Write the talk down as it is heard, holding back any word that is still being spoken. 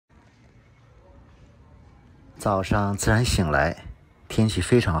早上自然醒来，天气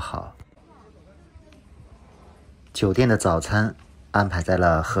非常好。酒店的早餐安排在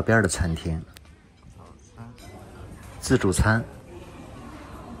了河边的餐厅，自助餐。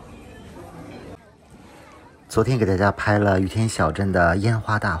昨天给大家拍了玉田小镇的烟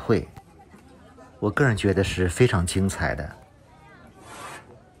花大会，我个人觉得是非常精彩的。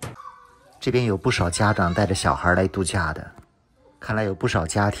这边有不少家长带着小孩来度假的，看来有不少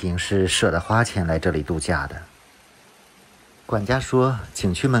家庭是舍得花钱来这里度假的。管家说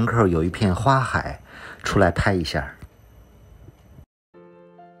景区门口有一片花海，出来拍一下。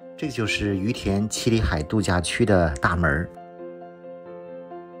这就是于田七里海度假区的大门，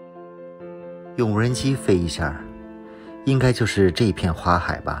用无人机飞一下，应该就是这一片花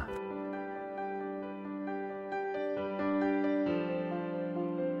海吧。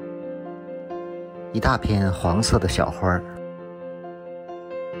一大片黄色的小花，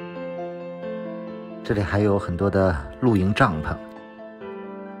这里还有很多的露营帐篷。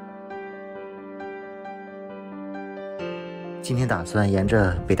今天打算沿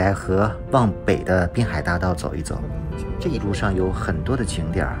着北戴河往北的滨海大道走一走，这一路上有很多的景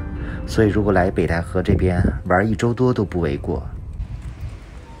点，所以如果来北戴河这边玩1周多都不为过。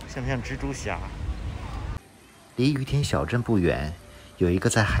像不像蜘蛛侠？离于田小镇不远，有一个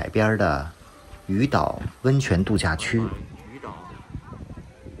在海边的渔岛温泉度假区。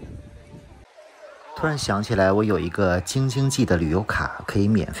突然想起来，我有一个京津冀的旅游卡可以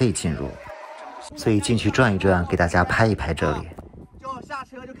免费进入，所以进去转一转，给大家拍一拍这里。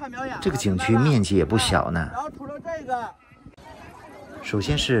这个景区面积也不小呢。首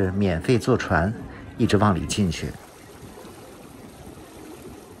先是免费坐船，一直往里进去。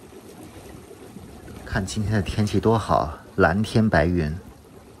看今天的天气多好，蓝天白云。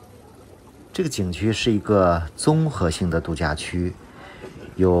这个景区是一个综合性的度假区，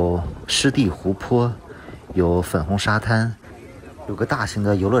有湿地湖泊，有粉红沙滩，有个大型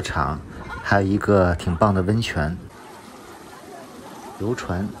的游乐场，还有一个挺棒的温泉。游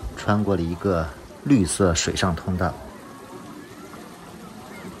船穿过了一个绿色水上通道，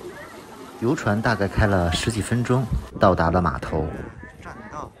游船大概开了10几分钟，到达了码头。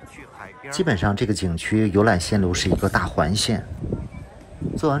基本上这个景区游览线路是一个大环线，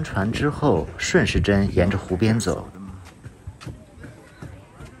坐完船之后顺时针沿着湖边走，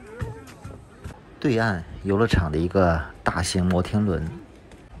对岸游乐场的一个大型摩天轮。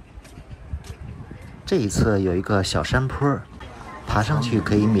这一侧有一个小山坡，爬上去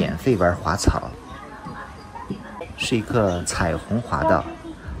可以免费玩滑草，是一个彩虹滑道，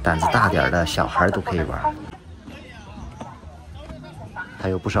胆子大点的小孩都可以玩，还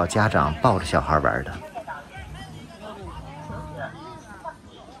有不少家长抱着小孩玩的。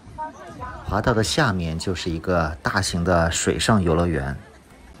滑道的下面就是一个大型的水上游乐园。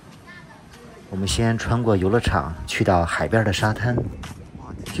我们先穿过游乐场，去到海边的沙滩。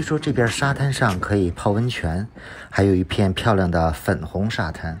据说这边沙滩上可以泡温泉，还有一片漂亮的粉红沙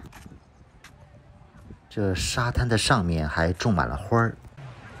滩。这沙滩的上面还种满了花儿，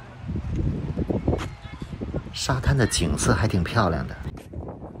沙滩的景色还挺漂亮的。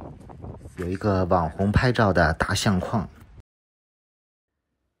有一个网红拍照的大相框，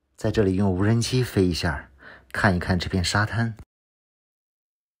在这里用无人机飞一下，看一看这片沙滩。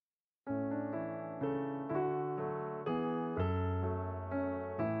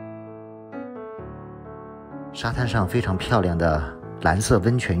沙滩上非常漂亮的蓝色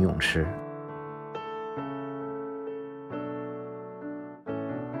温泉泳池。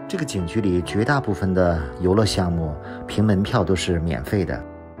这个景区里绝大部分的游乐项目凭门票都是免费的，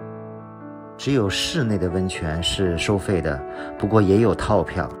只有室内的温泉是收费的，不过也有套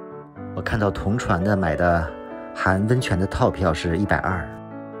票。我看到同船的买的含温泉的套票是120。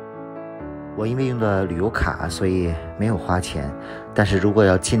我因为用的旅游卡，所以没有花钱，但是如果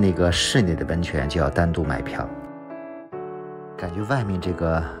要进那个室内的温泉就要单独买票。感觉外面这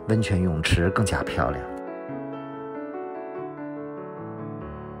个温泉泳池更加漂亮。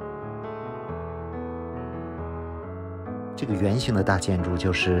这个圆形的大建筑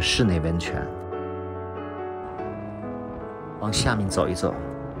就是室内温泉。往下面走一走，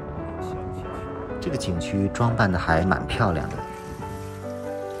这个景区装扮的还蛮漂亮的。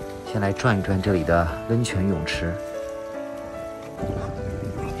先来转一转这里的温泉泳池，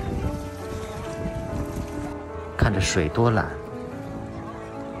看着水多蓝，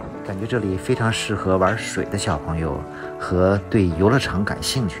感觉这里非常适合玩水的小朋友和对游乐场感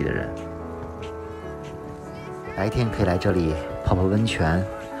兴趣的人。白天可以来这里泡泡温泉，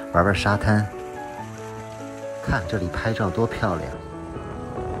玩玩沙滩，看这里拍照多漂亮。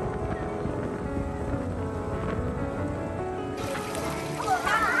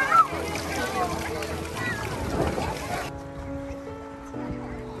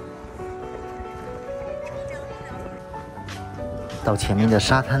到前面的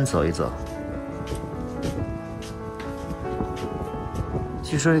沙滩走一走。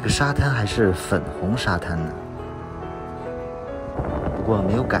据说这个沙滩还是粉红沙滩呢，不过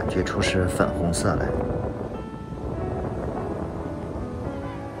没有感觉出是粉红色来。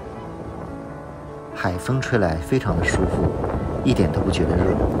海风吹来非常的舒服，一点都不觉得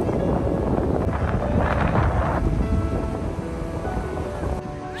热。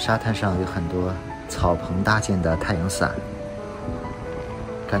沙滩上有很多草棚搭建的太阳伞，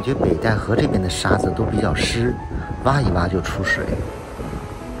感觉北戴河这边的沙子都比较湿，挖一挖就出水。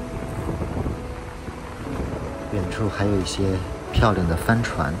远处还有一些漂亮的帆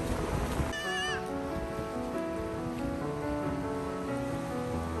船。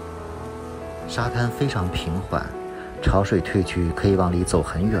沙滩非常平缓，潮水退去可以往里走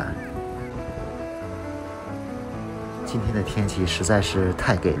很远。今天的天气实在是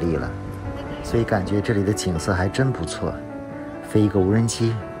太给力了，所以感觉这里的景色还真不错。飞一个无人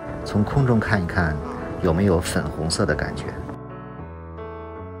机，从空中看一看，有没有粉红色的感觉。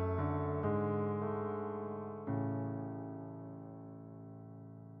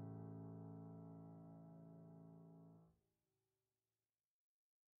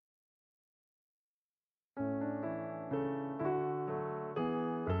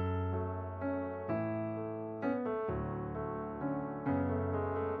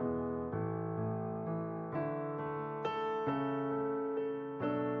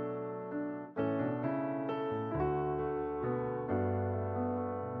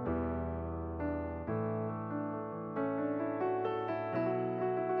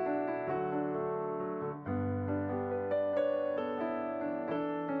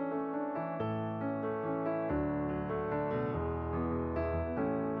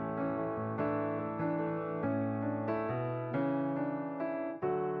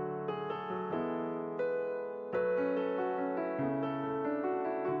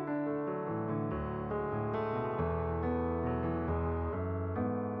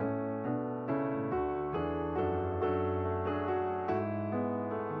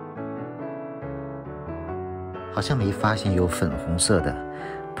好像没发现有粉红色的，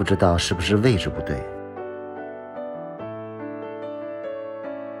不知道是不是位置不对。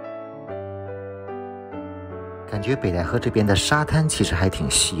感觉北戴河这边的沙滩其实还挺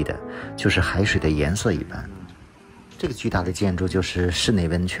细的，就是海水的颜色一般。这个巨大的建筑就是室内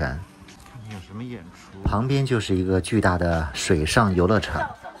温泉，有什么演出？旁边就是一个巨大的水上游乐场。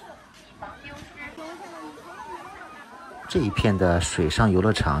这一片的水上游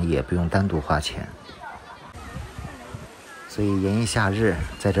乐场也不用单独花钱。所以炎炎夏日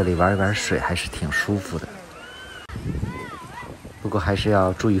在这里玩一玩水还是挺舒服的，不过还是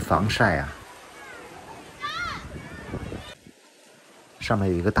要注意防晒啊。上面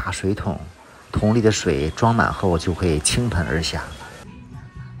有一个大水桶，桶里的水装满后就会倾盆而下。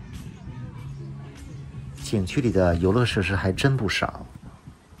景区里的游乐设施还真不少，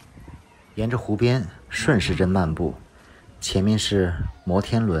沿着湖边顺时针漫步，前面是摩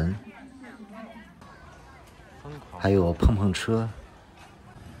天轮，还有碰碰车，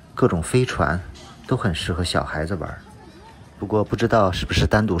各种飞船，都很适合小孩子玩。不过不知道是不是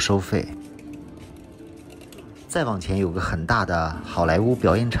单独收费。再往前有个很大的好莱坞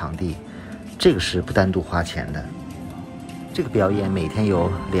表演场地，这个是不单独花钱的。这个表演每天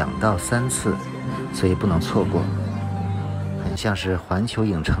有2到3次，所以不能错过。很像是环球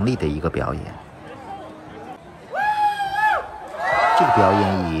影城里的一个表演。这个表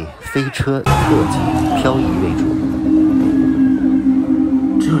演以飞车、特技、漂移为主。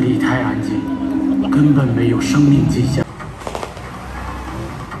这里太安静，根本没有生命迹象。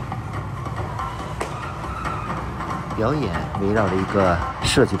表演围绕着一个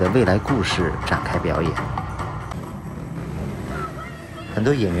设计的未来故事展开表演，很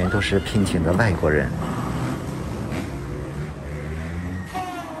多演员都是聘请的外国人。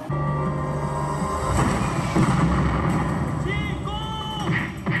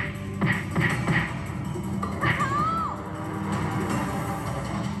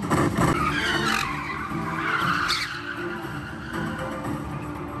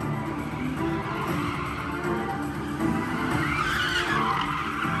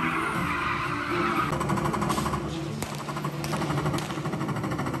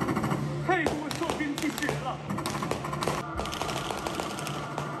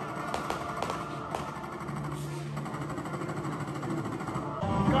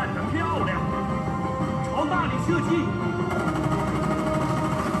干得漂亮！朝那里射击！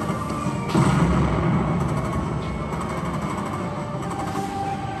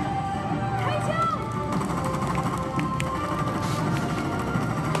开枪！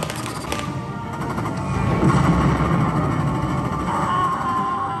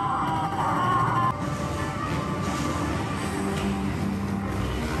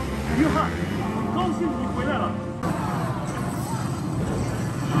约翰，高兴你回来了。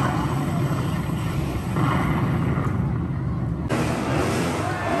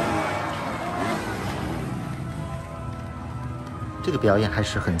这个表演还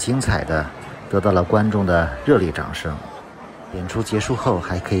是很精彩的，得到了观众的热烈掌声。演出结束后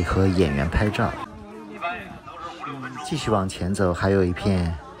还可以和演员拍照。继续往前走，还有一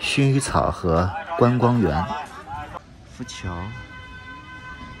片薰衣草和观光园。浮桥。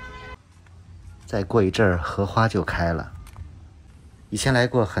再过一阵儿，荷花就开了。以前来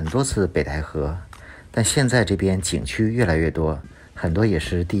过很多次北戴河，但现在这边景区越来越多，很多也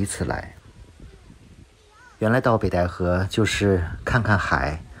是第一次来。原来到北戴河就是看看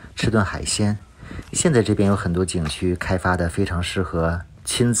海，吃顿海鲜。现在这边有很多景区开发的非常适合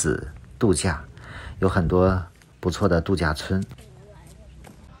亲子度假，有很多不错的度假村。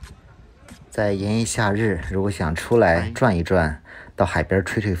在炎炎夏日，如果想出来转一转，到海边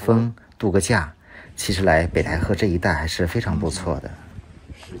吹吹风，度个假，其实来北戴河这一带还是非常不错的。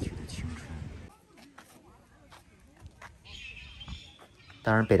逝去的青春。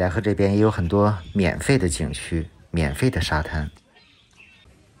当然，北戴河这边也有很多免费的景区，免费的沙滩，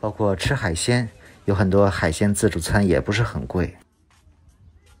包括吃海鲜，有很多海鲜自助餐也不是很贵。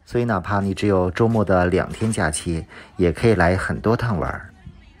所以哪怕你只有周末的2天假期，也可以来很多趟玩。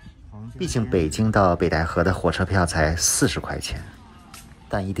毕竟北京到北戴河的火车票才40块钱，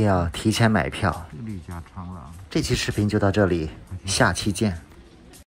但一定要提前买票。绿加长廊。这期视频就到这里，下期见。